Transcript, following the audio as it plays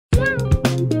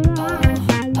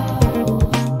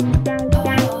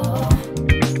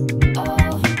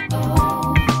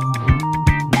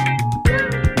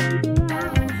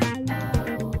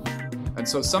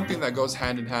So something that goes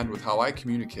hand in hand with how I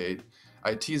communicate,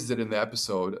 I teased it in the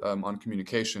episode on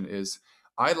communication, is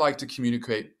I like to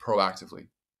communicate proactively.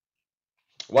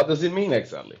 What does it mean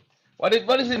exactly? What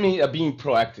does it mean being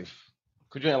proactive?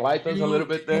 Could you enlighten us a little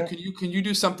bit there? Can you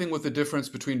do something with the difference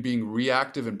between being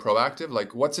reactive and proactive?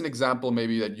 Like, what's an example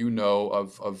maybe that you know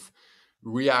of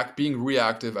being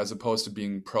reactive as opposed to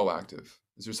being proactive?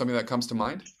 Is there something that comes to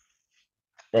mind?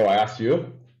 Oh, I asked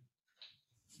you.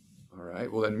 All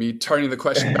right. Well, then me turning the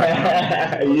question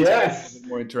back Yes.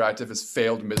 more interactive has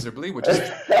failed miserably, which is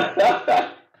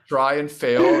try and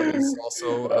fail is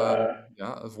also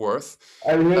of worth.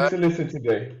 I need to listen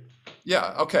today.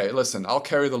 Yeah. Okay. Listen, I'll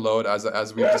carry the load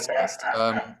as we've discussed.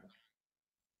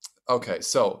 Okay.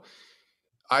 So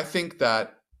I think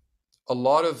that a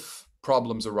lot of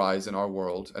problems arise in our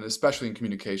world, and especially in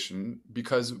communication,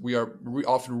 because we are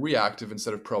often reactive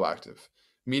instead of proactive.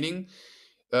 Meaning,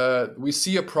 we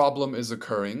see a problem is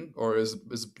occurring, or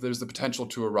there's the potential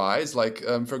to arise. Like,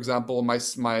 for example, my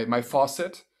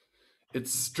faucet,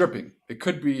 it's dripping. It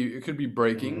could be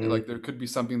breaking. Like, there could be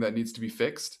something that needs to be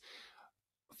fixed.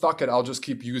 Fuck it, I'll just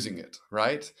keep using it,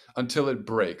 right? Until it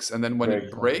breaks. And then when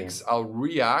it breaks, I'll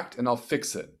react and I'll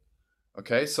fix it.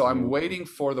 Okay, so I'm waiting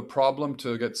for the problem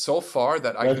to get so far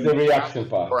that I can, the reaction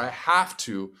part, or I have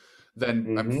to,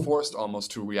 then I'm forced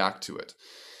almost to react to it.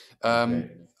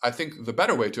 I think the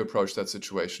better way to approach that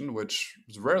situation, which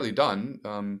is rarely done,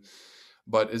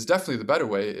 but is definitely the better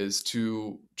way, is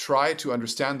to try to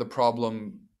understand the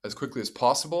problem as quickly as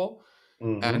possible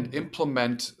and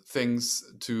implement things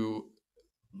to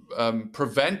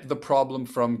prevent the problem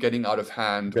from getting out of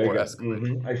hand or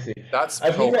escalating. I see.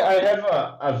 I think that I have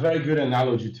a very good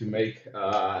analogy to make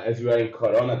as we are in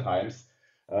Corona times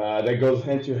that goes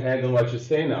hand to hand on what you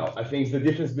say now. I think it's the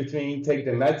difference between take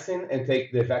the medicine and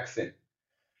take the vaccine.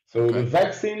 So the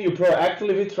vaccine, you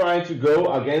proactively trying to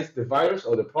go against the virus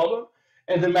or the problem,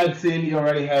 and the medicine, you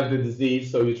already have the disease,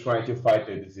 so you're trying to fight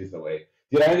the disease away.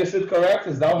 Did I understand correct?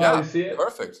 Is that how you see it?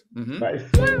 Perfect. Nice.